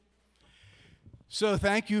So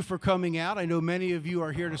thank you for coming out. I know many of you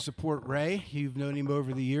are here to support Ray. You've known him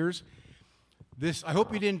over the years. I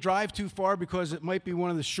hope you didn't drive too far because it might be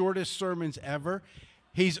one of the shortest sermons ever.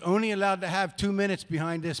 He's only allowed to have 2 minutes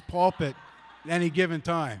behind this pulpit at any given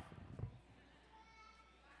time.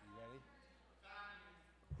 You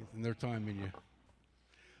ready? And they're timing you.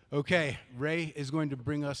 Okay, Ray is going to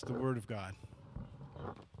bring us the Word of God.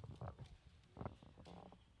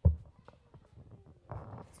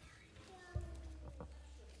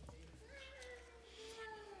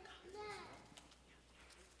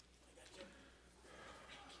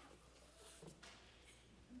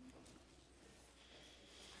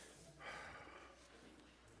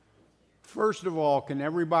 First of all, can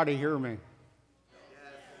everybody hear me? Yes.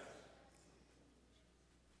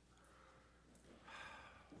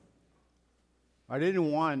 I didn't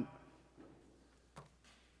want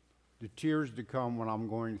the tears to come when I'm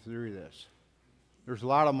going through this. There's a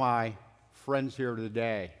lot of my friends here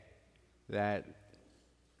today that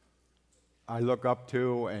I look up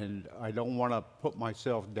to, and I don't want to put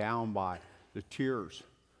myself down by the tears.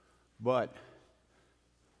 But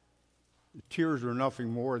the tears are nothing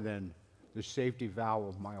more than the safety valve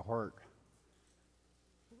of my heart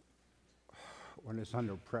when it's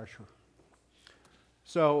under pressure.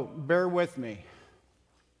 So bear with me.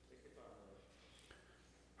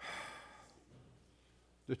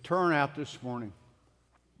 The turnout this morning,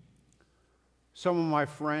 some of my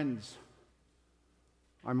friends,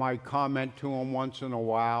 I might comment to them once in a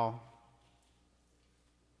while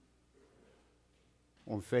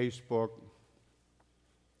on Facebook,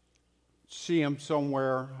 see them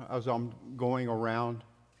somewhere as I'm going around.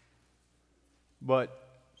 But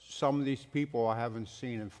some of these people I haven't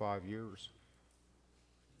seen in 5 years.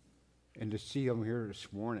 And to see them here this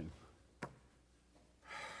morning,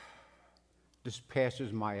 this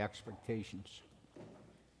passes my expectations.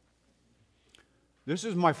 This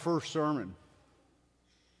is my first sermon.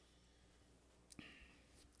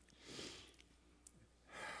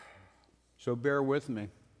 So bear with me.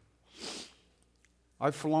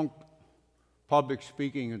 I flunked public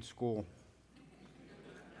speaking in school.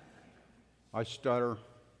 I stutter.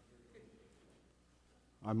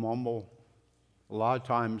 I mumble. A lot of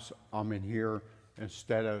times I'm in here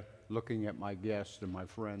instead of looking at my guests and my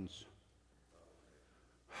friends.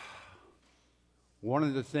 One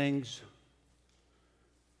of the things,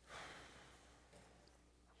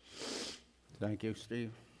 thank you,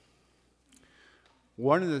 Steve.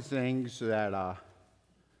 One of the things that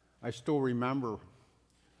I still remember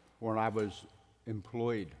when I was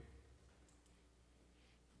employed,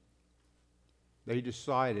 they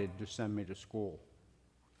decided to send me to school,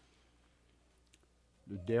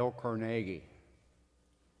 to Dale Carnegie,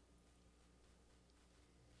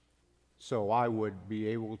 so I would be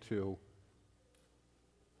able to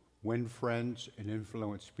win friends and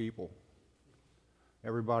influence people.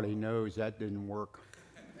 Everybody knows that didn't work.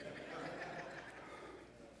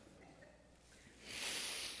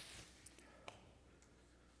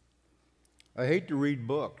 I hate to read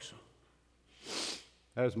books,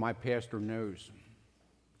 as my pastor knows,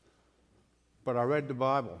 but I read the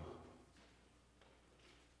Bible.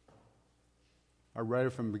 I read it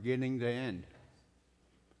from beginning to end,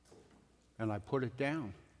 and I put it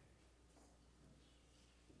down.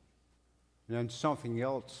 And then something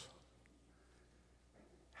else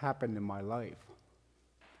happened in my life,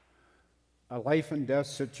 a life and death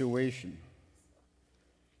situation.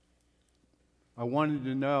 I wanted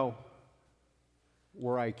to know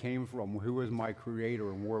where I came from, who was my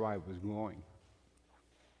creator, and where I was going.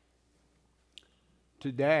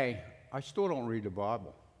 Today, I still don't read the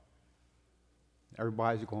Bible.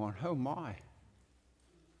 Everybody's going, oh my.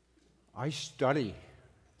 I study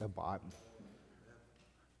the Bible.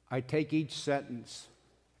 I take each sentence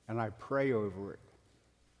and I pray over it.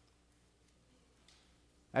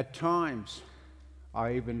 At times,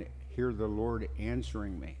 I even hear the Lord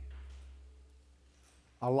answering me.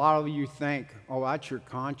 A lot of you think, oh, that's your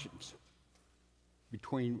conscience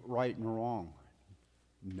between right and wrong.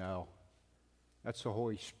 No, that's the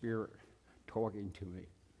Holy Spirit talking to me.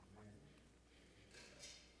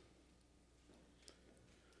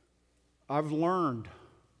 I've learned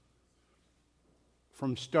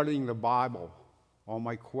from studying the Bible, all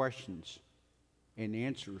my questions and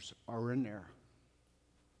answers are in there.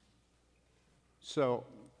 So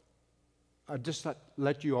I just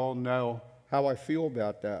let you all know how I feel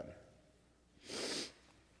about that.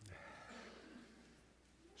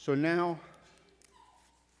 So now,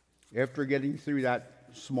 after getting through that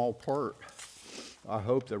small part, I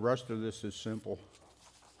hope the rest of this is simple.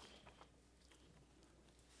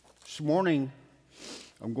 This morning,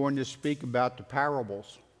 I'm going to speak about the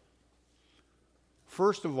parables.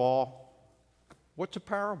 First of all, what's a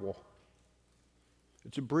parable?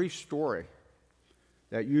 It's a brief story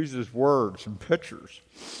that uses words and pictures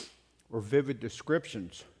or vivid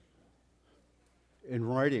descriptions in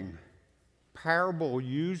writing. Parable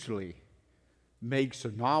usually makes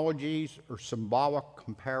analogies or symbolic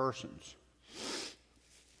comparisons,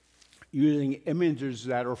 using images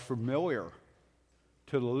that are familiar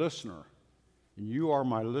to the listener. And you are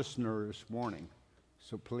my listener this morning,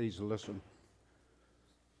 so please listen.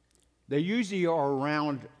 They usually are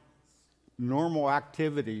around normal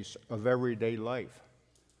activities of everyday life.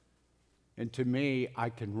 And to me, I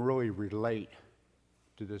can really relate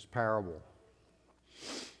to this parable.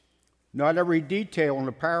 Not every detail in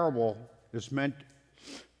the parable is meant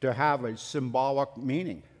to have a symbolic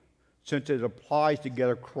meaning, since it applies to get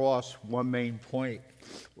across one main point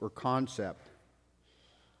or concept.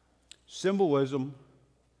 Symbolism,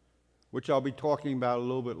 which I'll be talking about a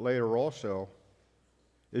little bit later also,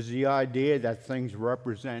 is the idea that things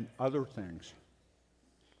represent other things.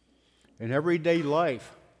 In everyday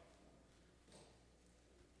life,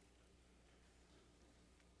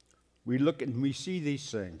 we look and we see these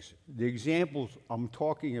things. The examples I'm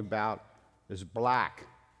talking about is black,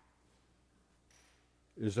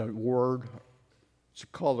 is a word, it's a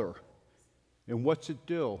color. And what's it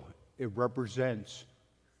do? It represents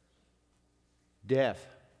death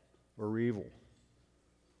or evil.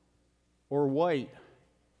 Or white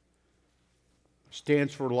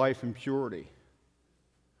stands for life and purity.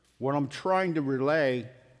 What I'm trying to relay,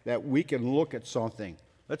 that we can look at something,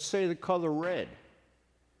 let's say the color red,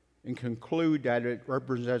 and conclude that it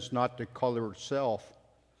represents not the color itself,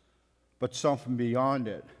 but something beyond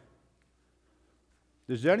it.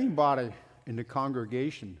 Does anybody in the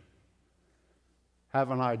congregation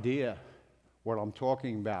have an idea what I'm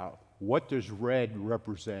talking about? What does red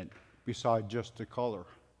represent besides just the color?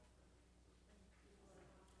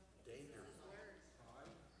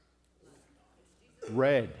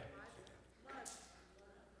 Red.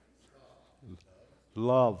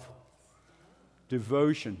 Love.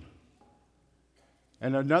 Devotion.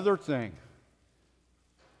 And another thing,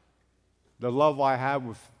 the love I have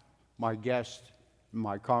with my guests,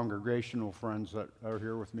 my congregational friends that are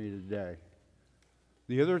here with me today.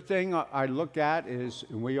 The other thing I look at is,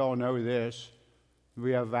 and we all know this,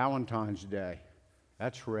 we have Valentine's Day.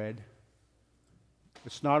 That's red.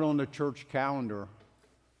 It's not on the church calendar,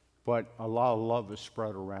 but a lot of love is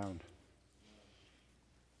spread around.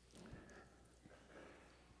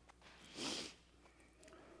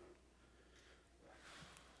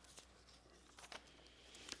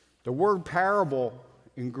 The word parable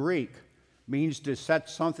in Greek means to set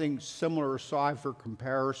something similar aside for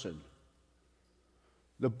comparison.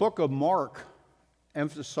 The book of Mark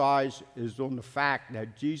emphasizes on the fact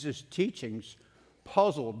that Jesus' teachings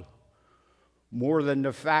puzzled more than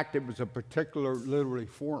the fact it was a particular literary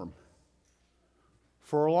form.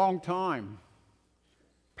 For a long time,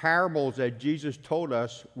 parables that Jesus told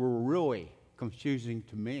us were really confusing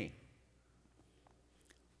to me.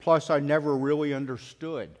 Plus, I never really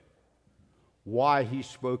understood why he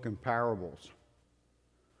spoke in parables.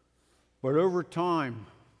 But over time,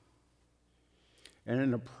 and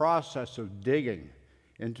in the process of digging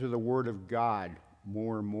into the Word of God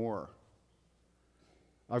more and more,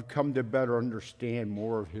 I've come to better understand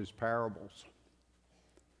more of his parables.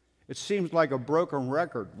 It seems like a broken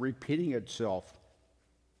record repeating itself.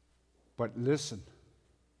 But listen,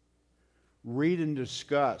 read and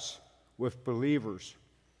discuss with believers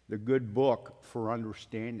the good book for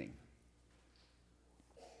understanding.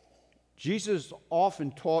 Jesus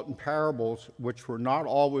often taught in parables which were not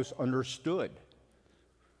always understood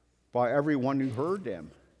by everyone who heard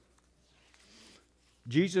them.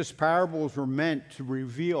 Jesus' parables were meant to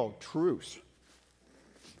reveal truths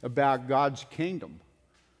about God's kingdom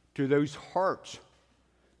to those hearts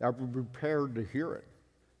that were prepared to hear it.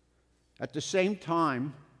 At the same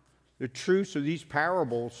time, the truths of these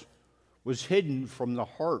parables was hidden from the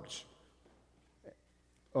hearts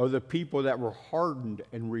of the people that were hardened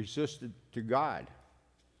and resisted to God.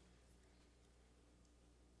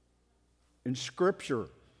 In Scripture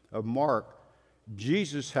of Mark,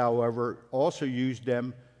 Jesus, however, also used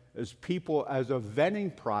them as people as a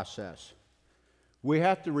vetting process. We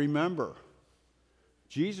have to remember,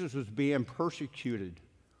 Jesus was being persecuted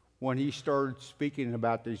when he started speaking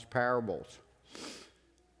about these parables.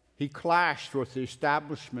 He clashed with the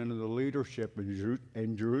establishment of the leadership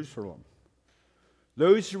in Jerusalem.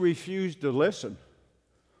 Those who refused to listen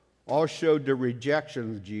all showed the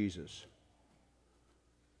rejection of Jesus.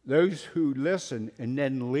 Those who listen and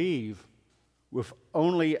then leave with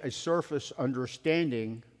only a surface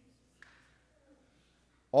understanding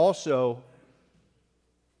also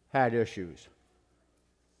had issues.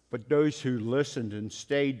 But those who listened and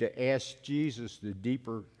stayed to ask Jesus the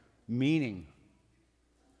deeper meaning,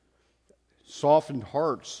 softened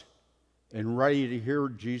hearts, and ready to hear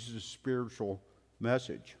Jesus' spiritual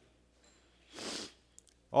message.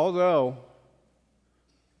 Although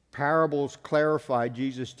parables clarify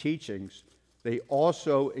Jesus' teachings, they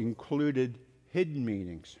also included hidden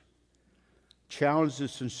meanings, challenged the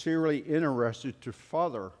sincerely interested to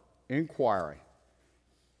further inquiry,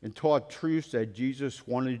 and taught truths that Jesus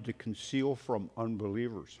wanted to conceal from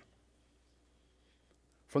unbelievers.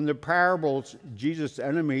 From the parables, Jesus'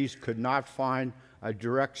 enemies could not find a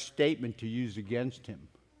direct statement to use against him.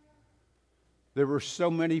 There were so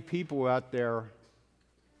many people out there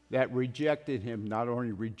that rejected him. Not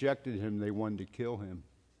only rejected him, they wanted to kill him.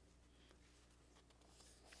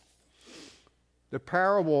 The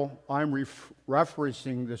parable I'm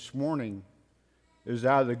referencing this morning is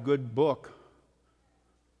out of the good book,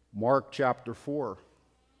 Mark chapter 4,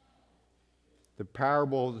 the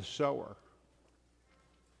parable of the sower.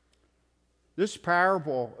 This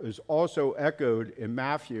parable is also echoed in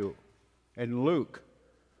Matthew and Luke,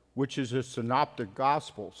 which is the synoptic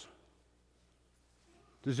gospels.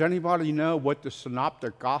 Does anybody know what the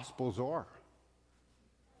synoptic gospels are?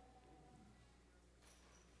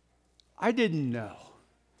 I didn't know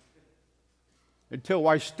until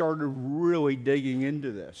I started really digging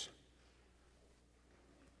into this.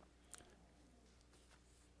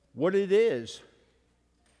 What it is,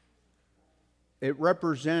 it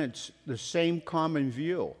represents the same common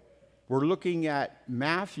view. We're looking at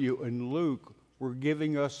Matthew and Luke, we're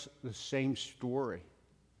giving us the same story.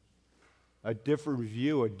 A different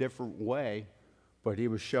view, a different way, but he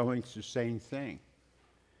was showing us the same thing.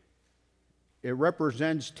 It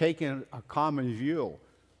represents taking a common view,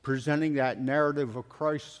 presenting that narrative of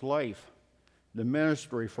Christ's life, the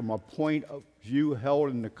ministry, from a point of view held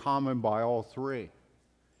in the common by all three.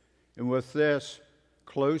 And with this,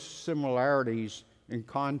 close similarities in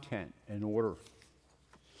content and order.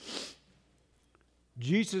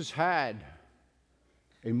 Jesus had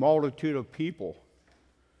a multitude of people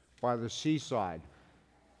by the seaside.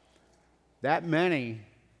 That many,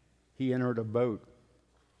 he entered a boat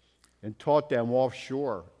and taught them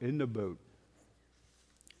offshore in the boat.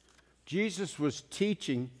 Jesus was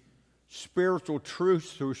teaching spiritual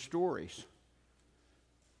truths through stories.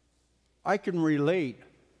 I can relate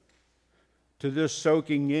to this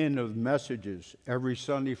soaking in of messages every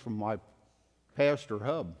Sunday from my pastor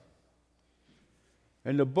hub.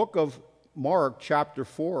 In the book of Mark, chapter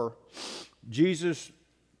 4, Jesus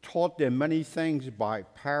taught them many things by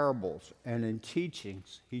parables, and in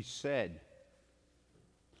teachings he said,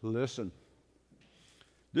 listen.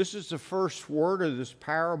 This is the first word of this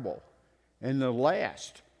parable and the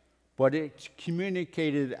last, but it's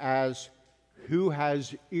communicated as, who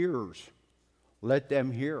has ears, let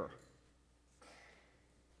them hear.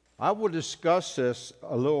 I will discuss this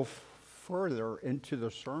a little further into the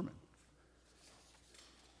sermon.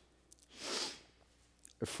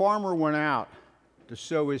 A farmer went out to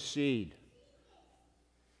sow his seed.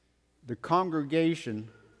 The congregation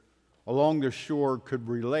along the shore could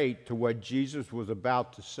relate to what Jesus was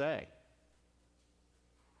about to say.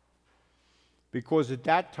 Because at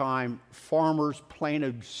that time, farmers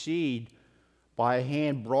planted seed by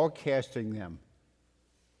hand, broadcasting them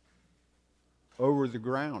over the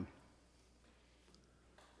ground.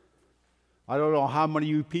 I don't know how many of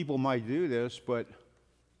you people might do this, but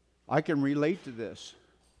I can relate to this.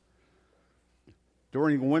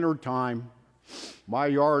 During winter time, my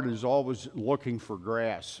yard is always looking for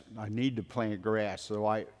grass. I need to plant grass, so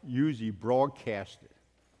I usually broadcast it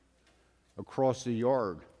across the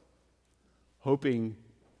yard, hoping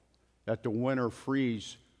that the winter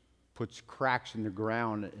freeze puts cracks in the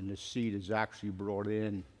ground and the seed is actually brought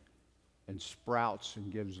in and sprouts and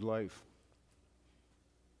gives life.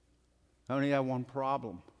 I only have one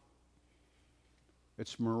problem.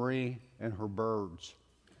 It's Marie and her birds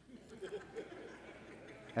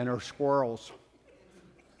and her squirrels.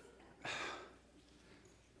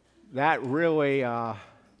 That really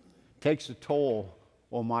takes a toll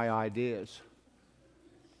on my ideas.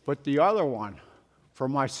 But the other one, for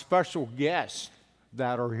my special guests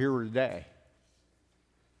that are here today,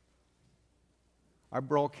 I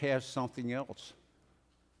broadcast something else,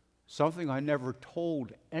 something I never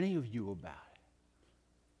told any of you about.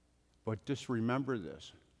 But just remember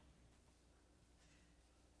this.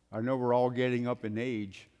 I know we're all getting up in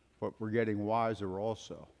age, but we're getting wiser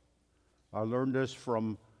also. I learned this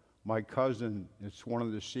from my cousin. It's one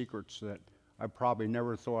of the secrets that I probably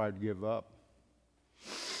never thought I'd give up.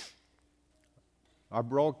 I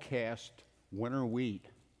broadcast winter wheat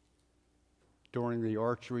during the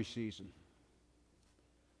archery season.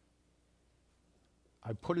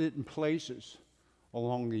 I put it in places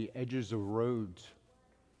along the edges of roads,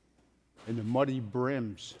 in the muddy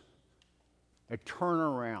brims, at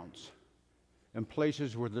turnarounds, and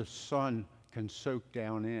places where the sun can soak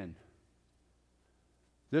down in.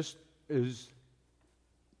 This is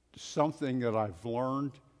something that I've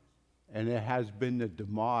learned, and it has been the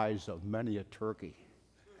demise of many a turkey,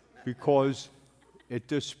 because it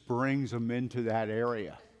just brings them into that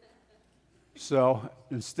area. So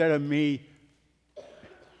instead of me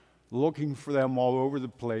looking for them all over the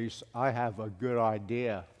place, I have a good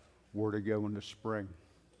idea where to go in the spring.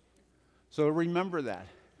 So remember that.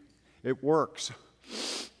 It works.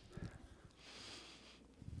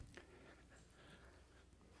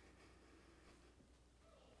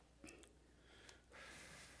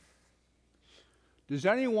 Does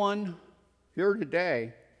anyone here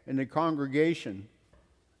today in the congregation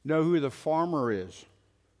know who the farmer is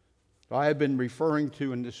that I have been referring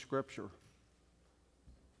to in this scripture?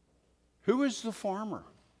 Who is the farmer?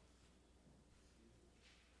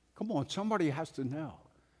 Come on, somebody has to know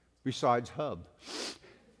besides Hub.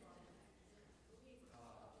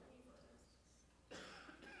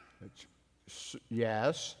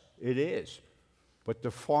 Yes, it is. But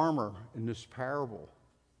the farmer in this parable,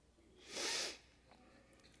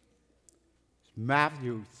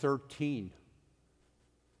 Matthew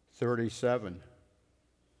 13:37.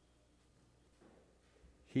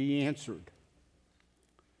 He answered,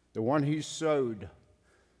 the one who sowed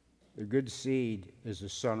the good seed is the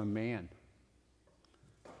Son of Man.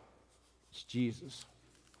 It's Jesus.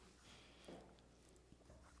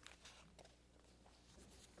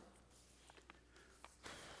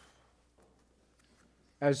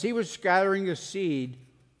 As he was scattering the seed,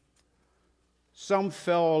 some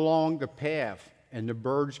fell along the path, and the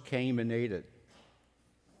birds came and ate it.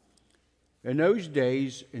 In those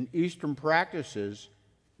days, in Eastern practices,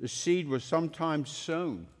 the seed was sometimes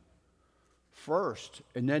sown first,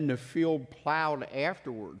 and then the field plowed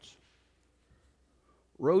afterwards.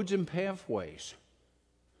 Roads and pathways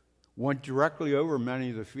went directly over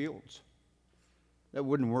many of the fields. That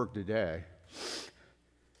wouldn't work today.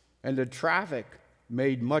 And the traffic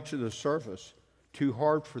made much of the surface too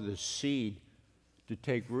hard for the seed to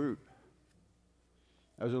take root.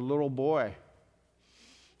 As a little boy,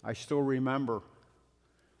 I still remember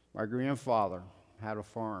my grandfather had a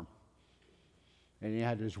farm, and he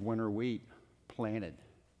had his winter wheat planted.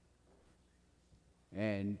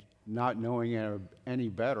 And not knowing any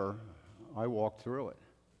better, I walked through it.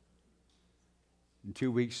 And 2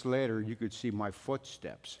 weeks later, you could see my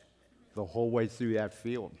footsteps the whole way through that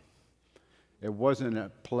field. It wasn't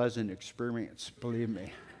a pleasant experience, believe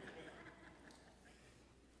me.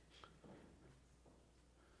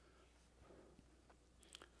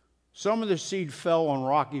 Some of the seed fell on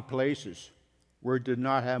rocky places where it did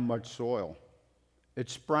not have much soil. It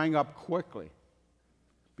sprang up quickly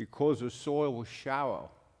because the soil was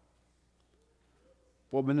shallow.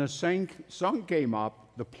 But when the sun came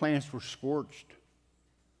up, the plants were scorched,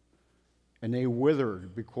 and they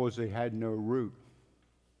withered because they had no root.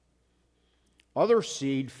 Other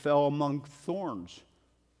seed fell among thorns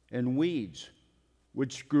and weeds,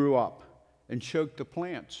 which grew up and choked the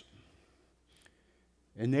plants,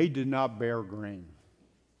 and they did not bear grain.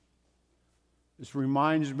 This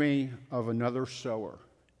reminds me of another sower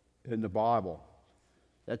in the Bible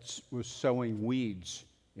that was sowing weeds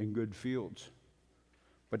in good fields.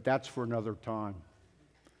 But that's for another time,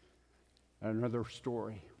 another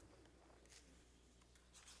story.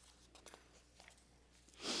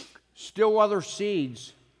 Still other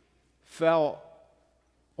seeds fell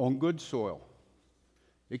on good soil.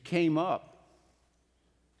 It came up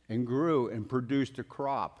and grew and produced a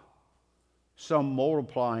crop, some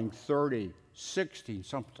multiplying 30, 60,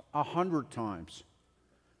 some 100 times.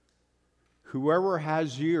 Whoever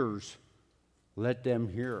has ears, let them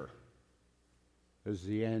hear, is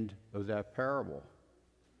the end of that parable.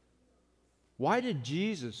 Why did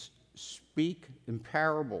Jesus speak in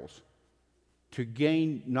parables? To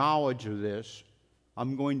gain knowledge of this,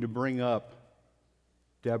 I'm going to bring up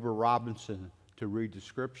Deborah Robinson to read the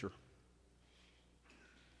scripture.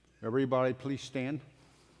 Everybody, please stand.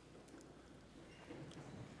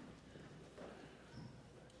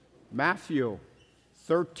 Matthew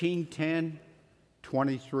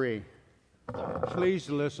 13:10-23. Please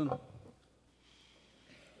listen.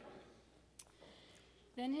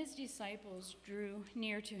 Then his disciples drew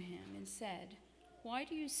near to him and said, "Why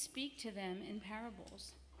do you speak to them in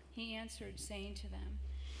parables?" He answered, saying to them,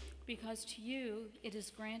 "Because to you it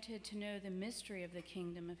is granted to know the mystery of the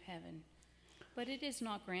kingdom of heaven, but it is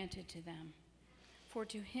not granted to them. For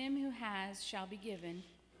to him who has shall be given,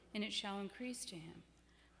 and it shall increase to him.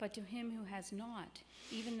 But to him who has not,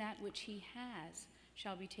 even that which he has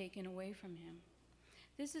shall be taken away from him.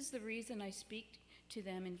 This is the reason I speak to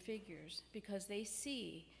them in figures, because they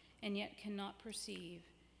see and yet cannot perceive,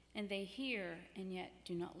 and they hear and yet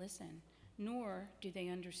do not listen, nor do they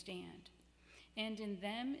understand. And in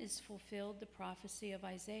them is fulfilled the prophecy of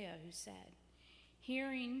Isaiah, who said,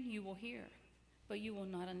 Hearing you will hear, but you will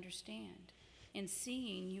not understand, and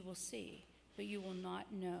seeing you will see, but you will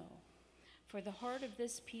not know. For the heart of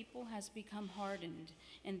this people has become hardened,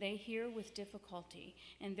 and they hear with difficulty,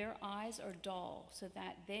 and their eyes are dull, so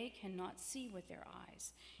that they cannot see with their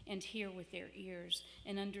eyes, and hear with their ears,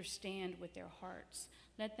 and understand with their hearts.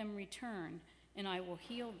 Let them return, and I will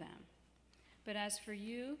heal them. But as for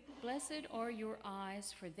you, blessed are your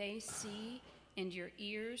eyes, for they see, and your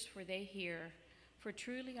ears, for they hear. For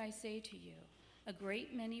truly I say to you, a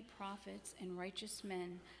great many prophets and righteous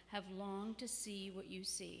men have longed to see what you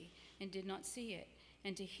see, and did not see it,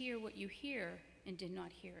 and to hear what you hear, and did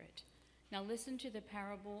not hear it. Now listen to the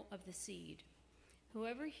parable of the seed.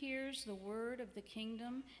 Whoever hears the word of the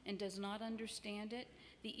kingdom and does not understand it,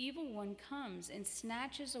 the evil one comes and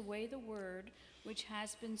snatches away the word which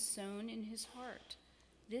has been sown in his heart.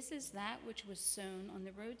 This is that which was sown on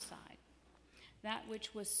the roadside. That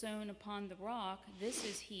which was sown upon the rock, this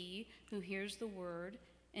is he who hears the word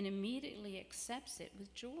and immediately accepts it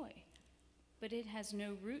with joy. But it has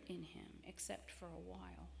no root in him except for a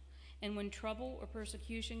while. And when trouble or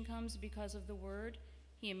persecution comes because of the word,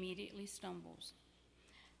 he immediately stumbles.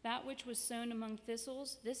 That which was sown among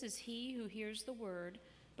thistles, this is he who hears the word,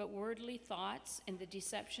 but worldly thoughts and the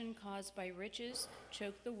deception caused by riches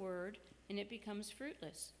choke the word, and it becomes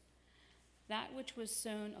fruitless. That which was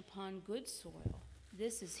sown upon good soil,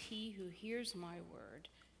 this is he who hears my word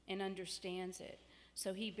and understands it.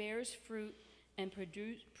 So he bears fruit and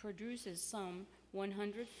produces some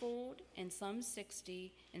 100-fold, and some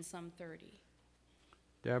 60, and some 30.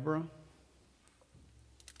 Deborah,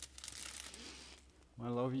 I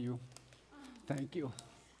love you. Thank you.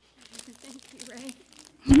 Thank you, Ray.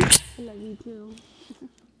 I love you too.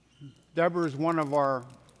 Deborah is one of our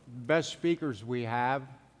best speakers we have.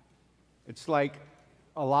 It's like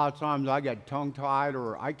a lot of times I get tongue-tied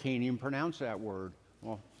or I can't even pronounce that word.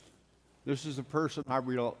 Well, this is the person I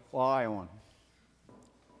rely on.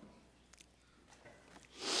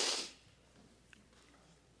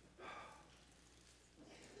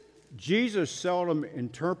 Jesus seldom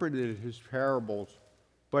interpreted his parables,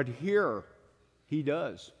 but here he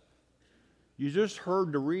does. You just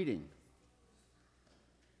heard the reading.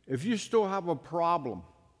 If you still have a problem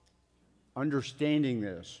understanding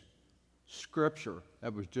this scripture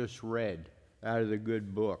that was just read out of the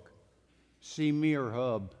good book, see me or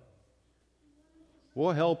Hub.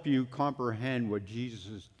 We'll help you comprehend what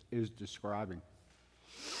Jesus is describing.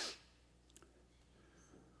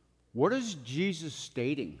 What is Jesus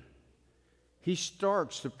stating? He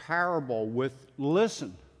starts the parable with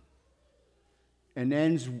listen and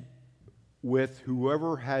ends with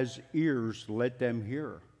whoever has ears, let them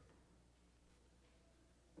hear.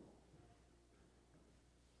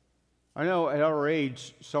 I know at our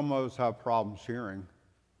age, some of us have problems hearing,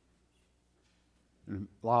 and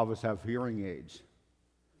a lot of us have hearing aids.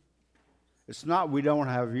 It's not we don't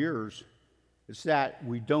have ears, it's that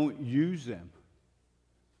we don't use them.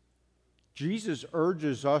 Jesus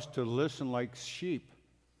urges us to listen like sheep.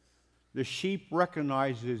 The sheep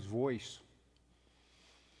recognize his voice.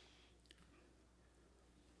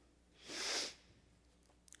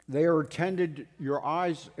 They are intended, your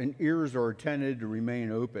eyes and ears are intended to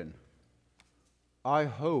remain open. I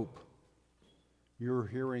hope you're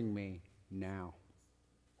hearing me now.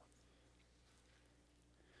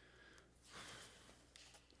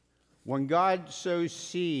 When God sows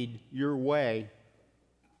seed your way,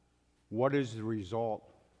 what is the result?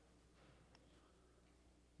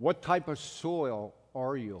 What type of soil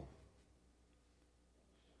are you?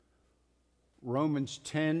 Romans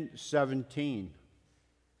 10:17.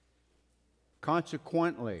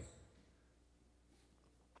 Consequently,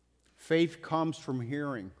 faith comes from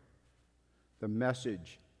hearing the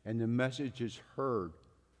message, and the message is heard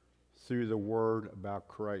through the word about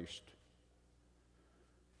Christ.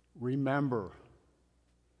 Remember,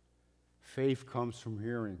 faith comes from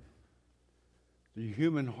hearing. The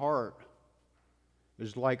human heart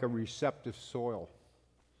is like a receptive soil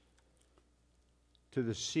to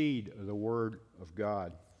the seed of the Word of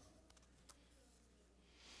God.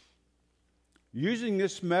 Using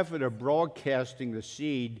this method of broadcasting the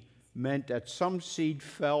seed meant that some seed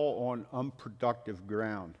fell on unproductive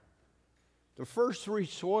ground. The first three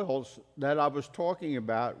soils that I was talking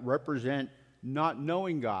about represent not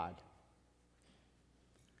knowing God.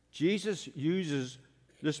 Jesus uses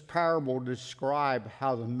this parable to describe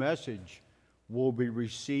how the message will be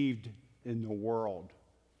received in the world,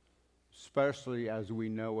 especially as we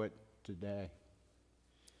know it today.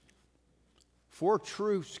 4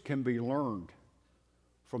 truths can be learned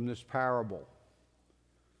from this parable.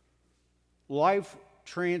 Life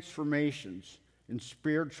transformations and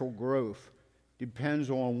spiritual growth depends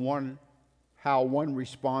on how one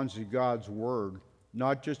responds to God's word,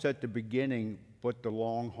 not just at the beginning, but the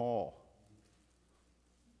long haul.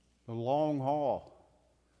 The long haul.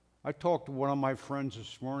 I talked to one of my friends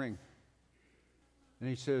this morning, and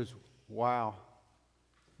he says, wow,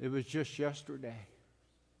 it was just yesterday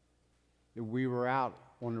that we were out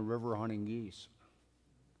on the river hunting geese.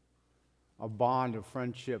 A bond of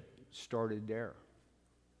friendship started there.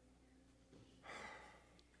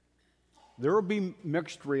 There will be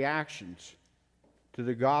mixed reactions to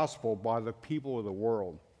the gospel by the people of the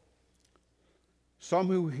world. Some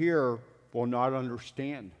who hear will not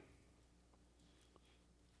understand.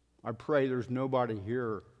 I pray there's nobody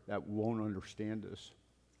here that won't understand this.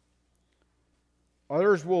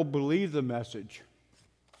 Others will believe the message,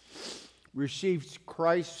 receive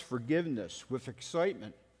Christ's forgiveness with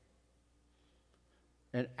excitement,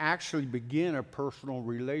 and actually begin a personal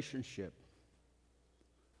relationship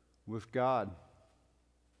with God.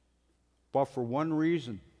 But for one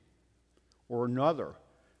reason or another,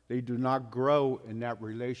 they do not grow in that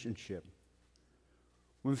relationship.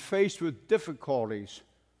 When faced with difficulties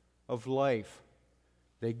of life,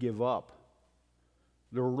 they give up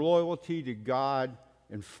their loyalty to God,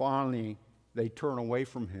 and finally they turn away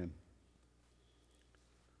from Him.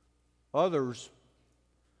 Others,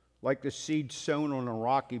 like the seed sown on the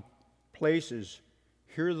rocky places,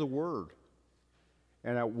 hear the word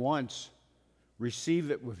and at once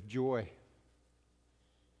receive it with joy.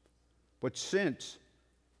 But since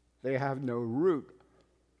they have no root,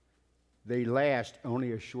 they last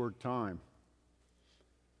only a short time.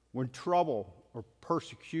 When trouble or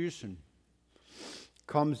persecution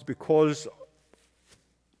comes because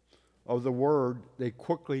of the word, they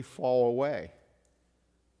quickly fall away.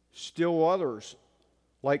 Still others,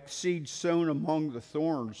 like seeds sown among the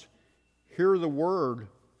thorns, hear the word,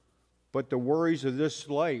 but the worries of this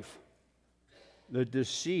life, the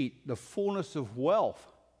deceit, the fullness of wealth,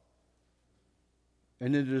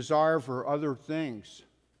 and the desire for other things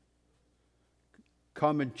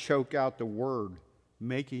come and choke out the word,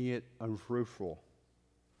 making it unfruitful.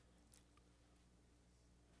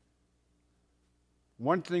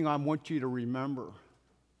 One thing I want you to remember,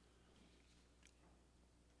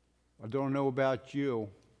 I don't know about you,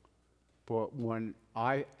 but when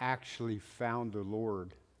I actually found the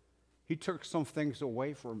Lord, He took some things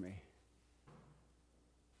away from me.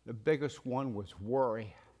 The biggest one was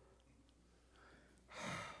worry.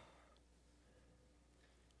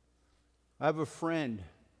 I have a friend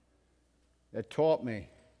that taught me,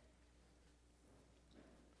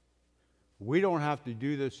 we don't have to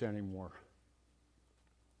do this anymore.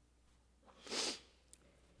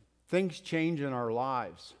 Things change in our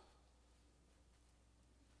lives.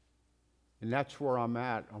 And that's where I'm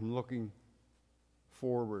at. I'm looking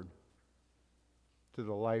forward to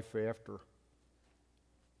the life after.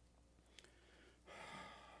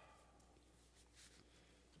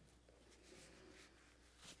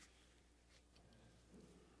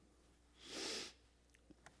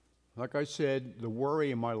 Like I said, the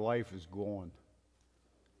worry in my life is gone.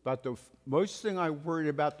 But the most thing I worried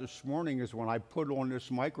about this morning is when I put on this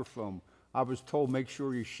microphone, I was told make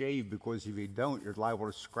sure you shave because if you don't, you're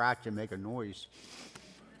liable to scratch and make a noise.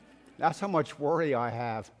 That's how much worry I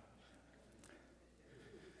have.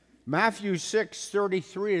 Matthew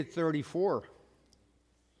 6:33-34.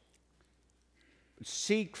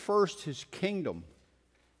 Seek first His kingdom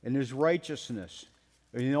and His righteousness,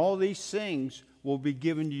 and all these things will be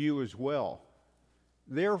given to you as well.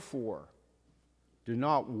 Therefore, do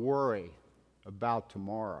not worry about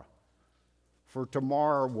tomorrow, for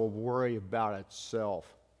tomorrow will worry about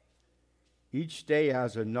itself. Each day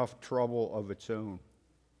has enough trouble of its own.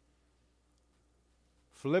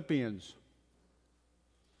 Philippians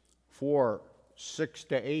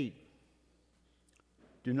 4:6-8.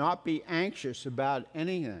 Do not be anxious about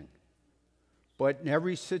anything, but in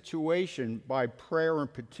every situation, by prayer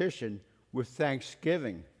and petition, with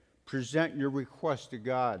thanksgiving, present your request to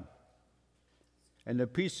God. And the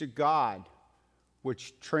peace of God,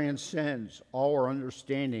 which transcends all our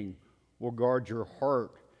understanding, will guard your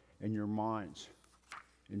heart and your minds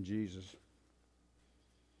in Jesus.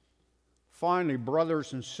 Finally,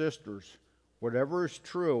 brothers and sisters, whatever is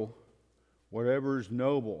true, whatever is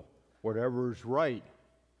noble, whatever is right,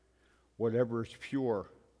 whatever is pure,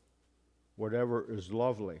 whatever is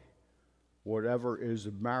lovely, whatever is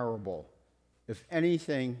admirable. If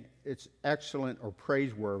anything is excellent or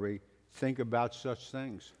praiseworthy, think about such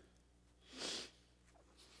things.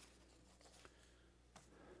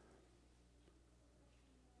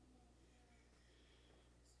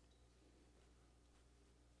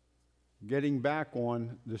 Getting back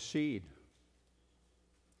on the seed.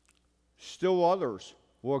 Still others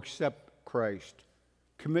will accept Christ,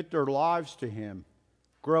 commit their lives to Him,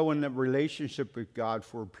 grow in a relationship with God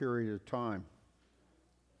for a period of time.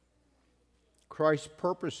 Christ's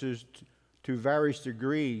purposes to various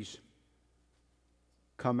degrees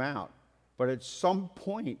come out, but at some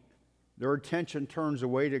point, their attention turns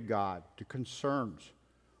away to God, to concerns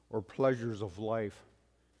or pleasures of life.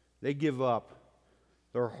 They give up.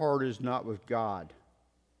 Their heart is not with God,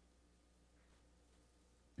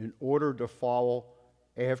 in order to follow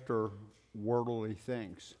after worldly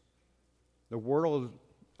things. The world,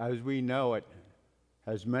 as we know it,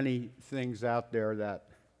 has many things out there that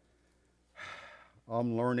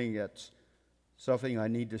I'm learning it's something I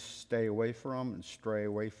need to stay away from and stray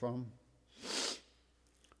away from.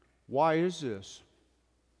 Why is this?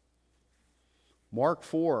 Mark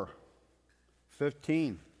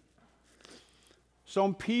 4:15.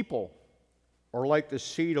 Some people are like the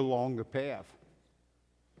seed along the path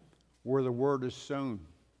where the word is sown.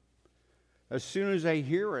 As soon as they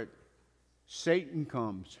hear it, Satan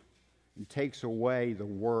comes and takes away the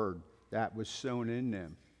word that was sown in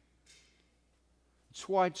them. That's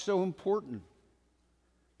why it's so important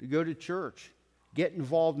to go to church, get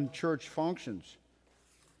involved in church functions,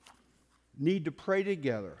 need to pray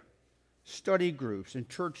together, study groups, and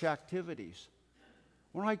church activities.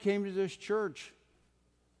 When I came to this church,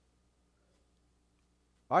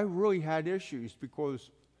 I really had issues because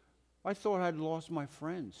I thought I'd lost my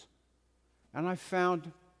friends. And I found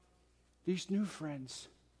these new friends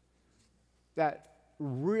that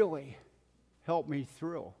really helped me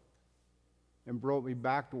through and brought me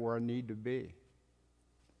back to where I need to be.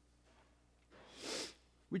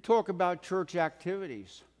 We talk about church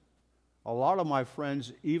activities. A lot of my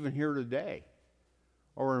friends, even here today,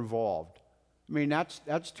 are involved. I mean,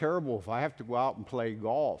 that's terrible if I have to go out and play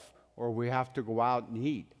golf or we have to go out and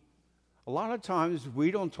eat. A lot of times we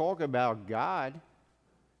don't talk about God.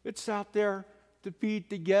 It's out there to be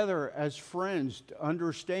together as friends, to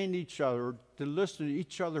understand each other, to listen to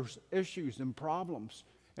each other's issues and problems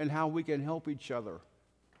and how we can help each other.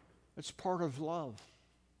 It's part of love.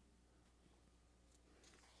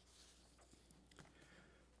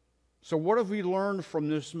 So what have we learned from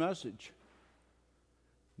this message?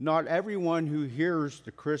 Not everyone who hears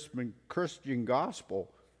the Christian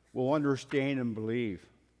gospel will understand and believe.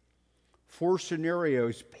 4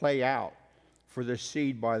 scenarios play out for the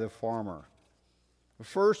seed by the farmer.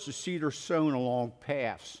 First, the seed are sown along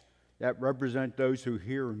paths that represent those who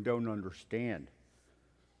hear and don't understand.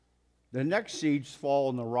 The next seeds fall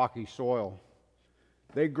in the rocky soil.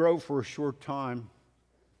 They grow for a short time,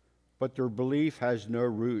 but their belief has no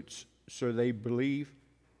roots, so they believe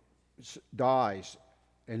dies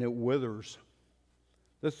and it withers.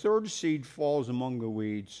 The third seed falls among the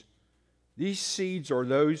weeds. These seeds are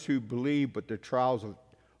those who believe, but the trials of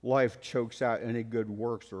life chokes out any good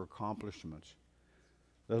works or accomplishments.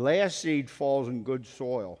 The last seed falls in good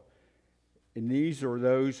soil, and these are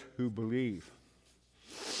those who believe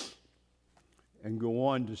and go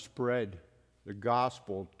on to spread the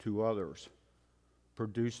gospel to others,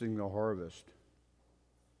 producing the harvest.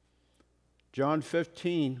 John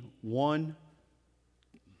 15:1-10.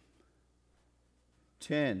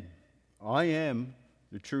 I am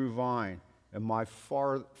the true vine, and my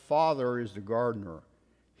Father is the gardener.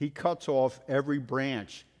 He cuts off every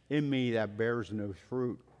branch in me that bears no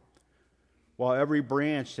fruit, while every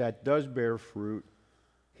branch that does bear fruit,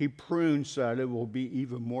 he prunes so that it will be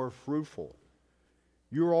even more fruitful.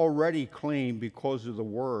 You're already clean because of the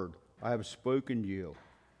word I have spoken to you.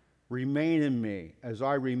 Remain in me as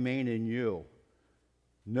I remain in you.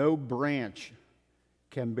 No branch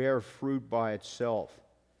can bear fruit by itself.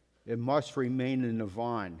 It must remain in the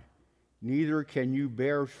vine. Neither can you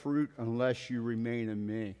bear fruit unless you remain in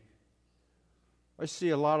me. I see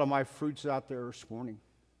a lot of my fruits out there this morning.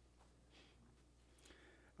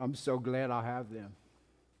 I'm so glad I have them.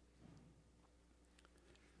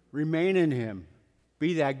 Remain in him.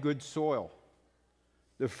 Be that good soil.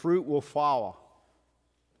 The fruit will follow.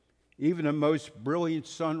 Even the most brilliant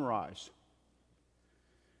sunrise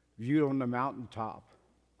viewed on the mountaintop,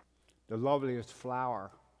 the loveliest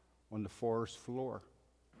flower on the forest floor,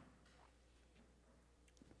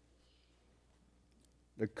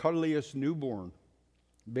 the cuddliest newborn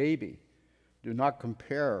baby do not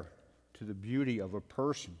compare to to the beauty of a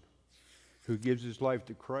person who gives his life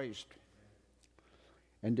to Christ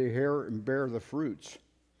and to hear and bear the fruits.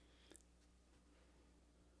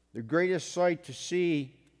 The greatest sight to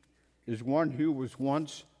see is one who was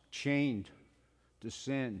once chained to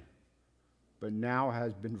sin, but now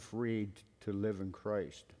has been freed to live in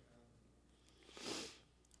Christ.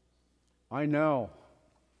 I know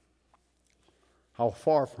how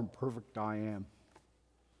far from perfect I am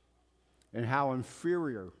and how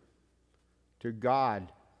inferior to God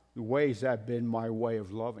the ways have been my way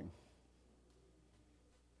of loving.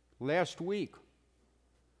 Last week,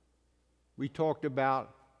 we talked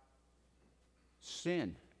about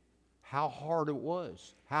sin, how hard it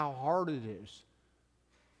was, how hard it is.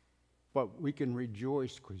 But we can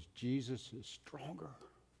rejoice because Jesus is stronger.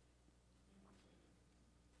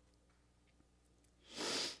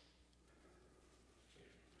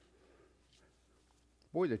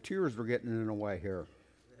 Boy, the tears were getting in the way here.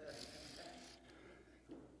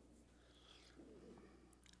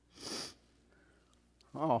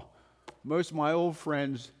 Oh, most of my old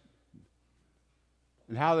friends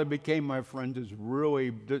and how they became my friends is really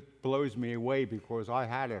blows me away because I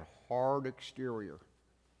had a hard exterior.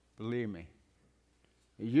 Believe me.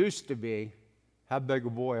 It used to be, how big a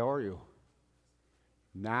boy are you?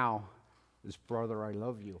 Now, it's brother, I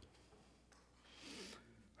love you.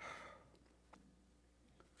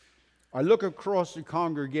 I look across the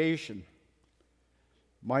congregation,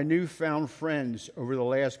 my newfound friends over the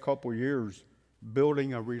last couple years,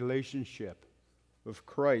 building a relationship with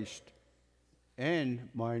Christ and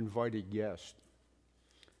my invited guest.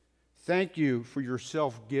 Thank you for your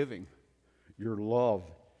self-giving, your love,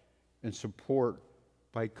 and support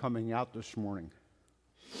by coming out this morning.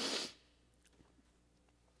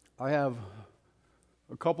 I have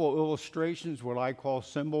a couple of illustrations, what I call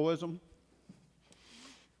symbolism.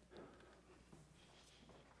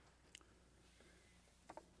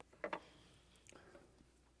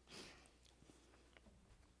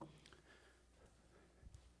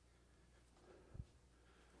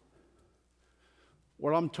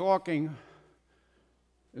 What I'm talking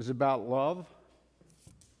is about love.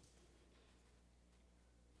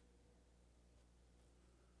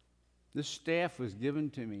 This staff was given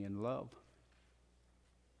to me in love.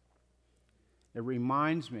 It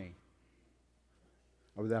reminds me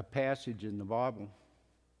of that passage in the Bible.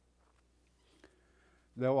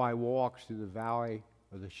 Though I walk through the valley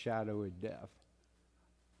of the shadow of death,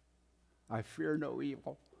 I fear no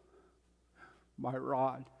evil. My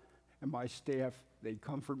rod and my staff, they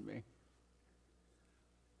comfort me.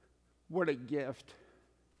 What a gift.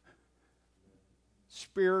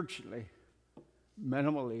 Spiritually,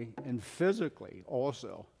 mentally, and physically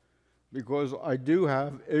also, because I do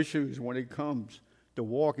have issues when it comes to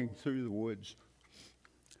walking through the woods.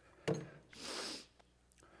 A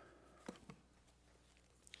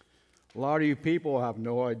lot of you people have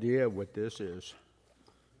no idea what this is,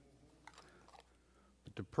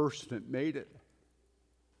 but the person that made it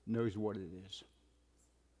knows what it is.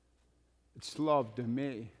 It's love to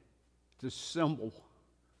me. It's a symbol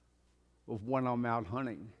of when I'm out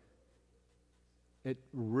hunting. It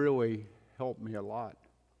really helped me a lot.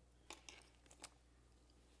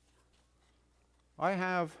 I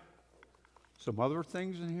have some other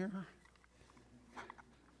things in here.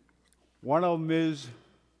 One of them is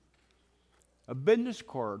a business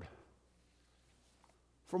card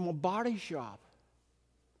from a body shop.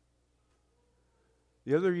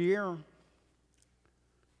 The other year,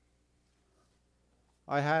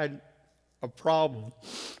 I had a problem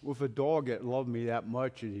with a dog that loved me that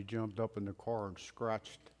much, and he jumped up in the car and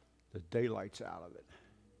scratched the daylights out of it.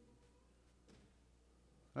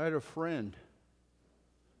 I had a friend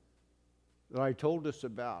that I told this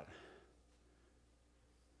about,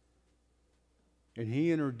 and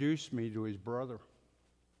he introduced me to his brother.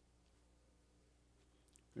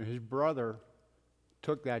 And his brother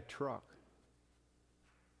took that truck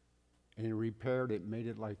and he repaired it, made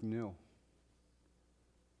it like new.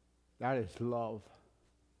 That is love.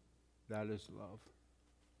 That is love.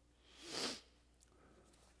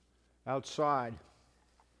 Outside,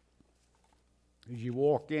 as you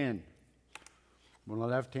walk in, on the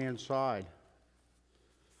left-hand side,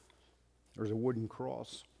 there's a wooden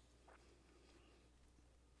cross.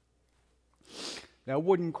 That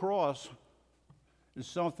wooden cross is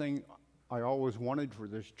something I always wanted for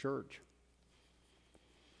this church.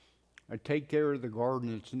 I take care of the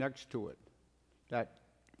garden that's next to it. That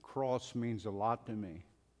cross means a lot to me.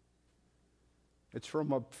 It's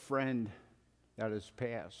from a friend that has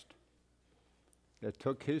passed, that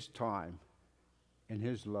took his time and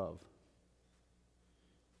his love.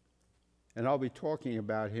 And I'll be talking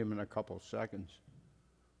about him in a couple seconds.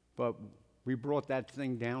 But we brought that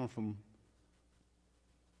thing down from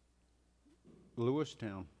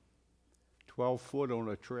Lewistown, 12 foot on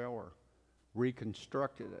a trailer,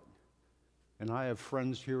 reconstructed it. And I have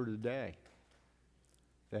friends here today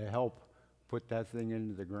that help put that thing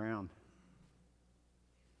into the ground.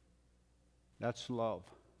 That's love.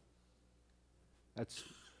 That's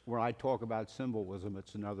when I talk about symbolism,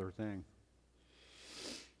 it's another thing.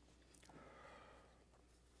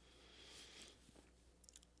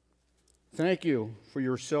 Thank you for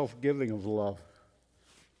your self-giving of love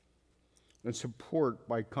and support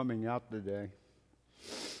by coming out today.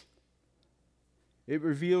 It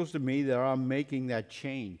reveals to me that I'm making that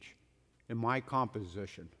change in my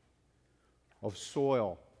composition of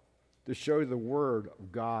soil to show the Word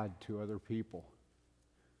of God to other people.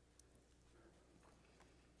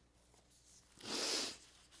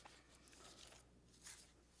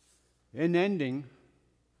 In ending,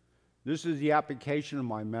 this is the application of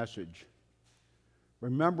my message.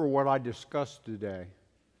 Remember what I discussed today.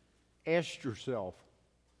 Ask yourself,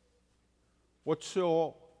 what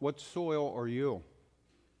soil are you?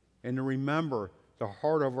 And to remember the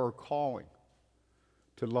heart of our calling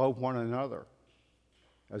to love one another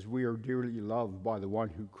as we are dearly loved by the one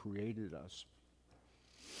who created us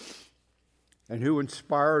and who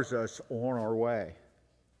inspires us on our way.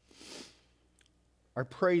 I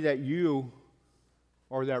pray that you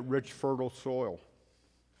are that rich, fertile soil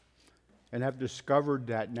and have discovered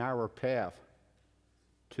that narrow path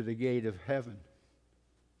to the gate of heaven.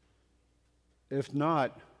 If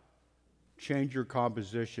not, change your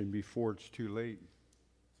composition before it's too late.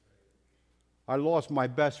 I lost my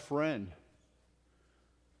best friend,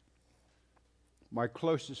 my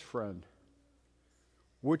closest friend,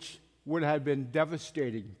 which would have been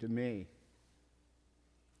devastating to me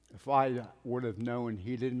if I would have known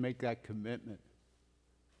he didn't make that commitment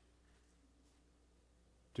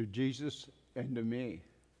to Jesus and to me.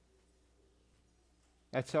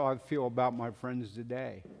 That's how I feel about my friends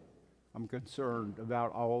today. I'm concerned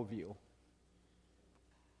about all of you.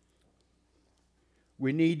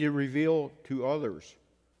 We need to reveal to others,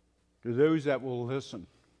 to those that will listen,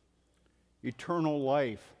 eternal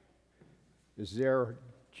life is there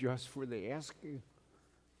just for the asking.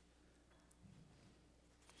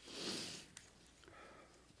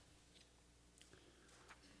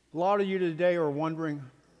 A lot of you today are wondering,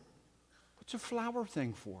 what's a flower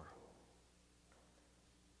thing for?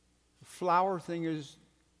 The flower thing is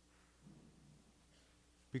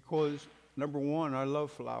because, number one, I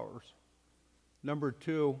love flowers. Number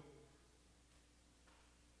two,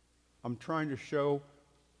 I'm trying to show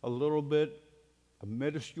a little bit, a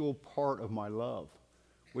minuscule part of my love,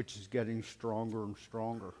 which is getting stronger and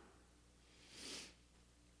stronger.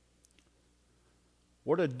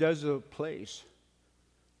 What a desolate place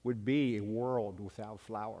would be a world without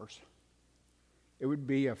flowers. It would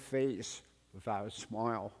be a face without a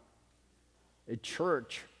smile, a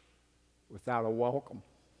church without a welcome.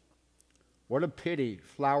 What a pity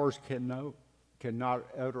flowers cannot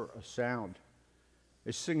utter a sound.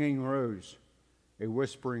 A singing rose, a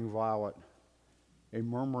whispering violet, a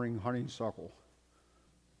murmuring honeysuckle.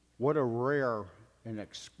 What a rare and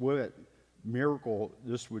exquisite miracle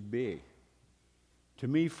this would be. To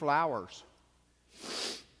me, flowers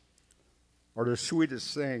are the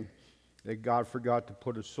sweetest thing that God forgot to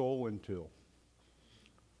put a soul into.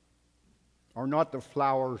 Are not the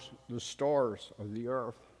flowers the stars of the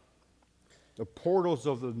earth, the portals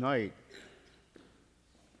of the night,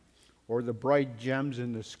 or the bright gems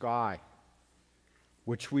in the sky,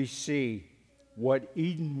 which we see what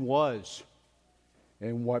Eden was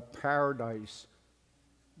and what paradise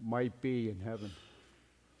might be in heaven?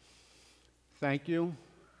 Thank you.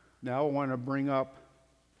 Now I want to bring up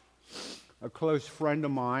a close friend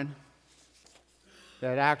of mine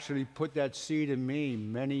that actually put that seed in me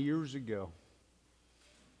many years ago.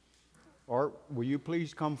 Art, will you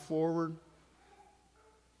please come forward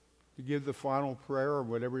to give the final prayer, or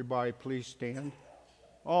would everybody please stand?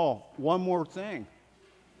 Oh, one more thing.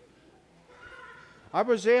 I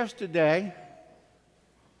was asked today,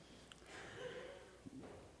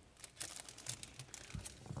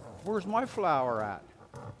 where's my flower at?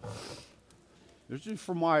 This is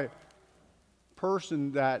for my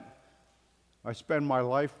person that I spend my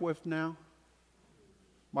life with now.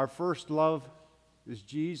 My first love is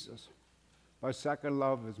Jesus. My second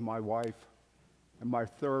love is my wife. And my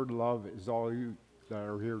third love is all you that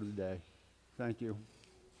are here today. Thank you.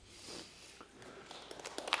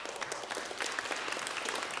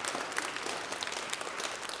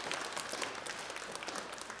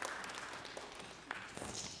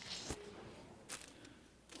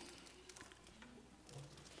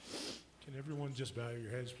 Can everyone everyone just bow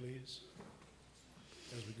your heads, please,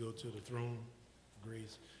 as we go to the throne of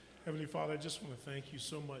grace. Heavenly Father, I just want to thank you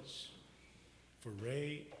so much for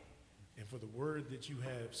Ray and for the word that you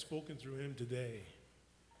have spoken through him today.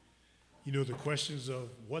 You know, the questions of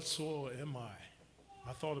what soil am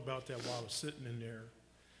I thought about that while I was sitting in there,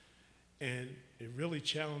 and it really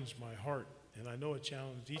challenged my heart, and I know it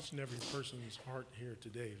challenged each and every person's heart here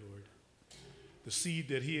today, Lord. The seed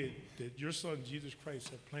that that your Son, Jesus Christ,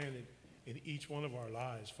 have planted in each one of our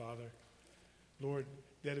lives, Father. Lord,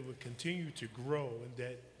 that it would continue to grow and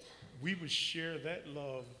that we would share that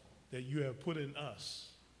love that you have put in us.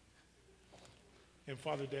 And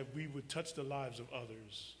Father, that we would touch the lives of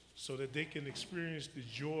others so that they can experience the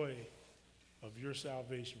joy of your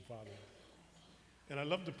salvation, Father. And I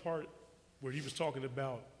love the part where he was talking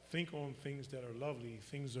about think on things that are lovely,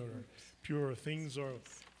 things that are pure, things that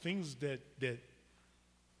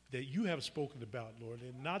you have spoken about, Lord,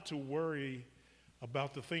 and not to worry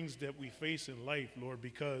about the things that we face in life, Lord,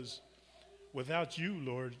 because without you,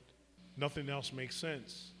 Lord, nothing else makes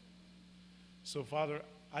sense. So, Father,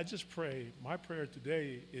 I just pray, my prayer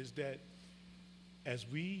today is that as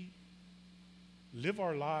we live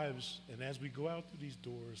our lives and as we go out through these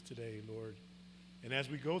doors today, Lord, and as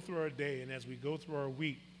we go through our day and as we go through our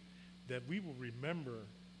week, that we will remember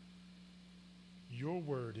your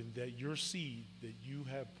word and that your seed that you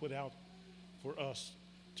have put out for us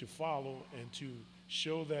to follow and to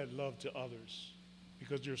show that love to others.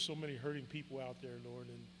 Because there's so many hurting people out there, Lord,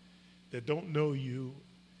 and that don't know you.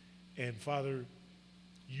 And Father,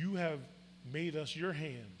 you have made us your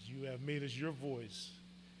hands. You have made us your voice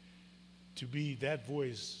to be that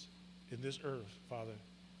voice in this earth, Father.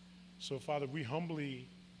 So, Father, we humbly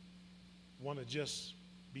want to just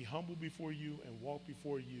be humble before you and walk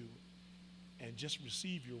before you and just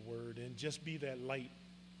receive your word and just be that light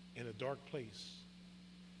in a dark place.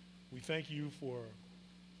 We thank you for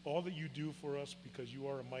all that you do for us because you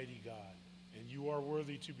are a mighty God and you are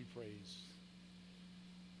worthy to be praised.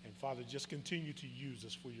 And Father, just continue to use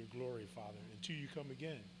us for your glory, Father, until you come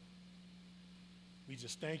again. We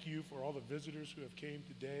just thank you for all the visitors who have came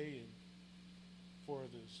today and for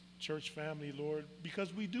this church family, Lord,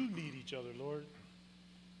 because we do need each other, Lord.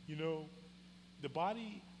 You know, the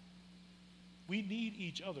body, we need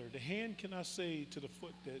each other. The hand cannot say to the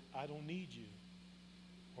foot that I don't need you,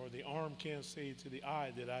 or the arm can't say to the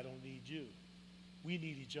eye that I don't need you. We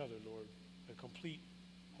need each other, Lord, a complete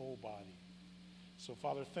whole body. So,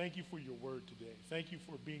 Father, thank you for your word today. Thank you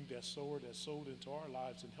for being that sower that sowed into our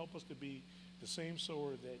lives, and help us to be the same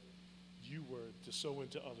sower that you were to sow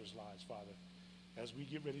into others' lives, Father, as we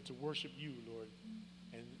get ready to worship you, Lord,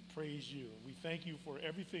 and praise you. We thank you for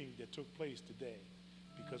everything that took place today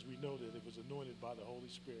because we know that it was anointed by the Holy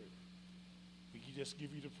Spirit. We just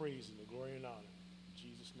give you the praise and the glory and honor.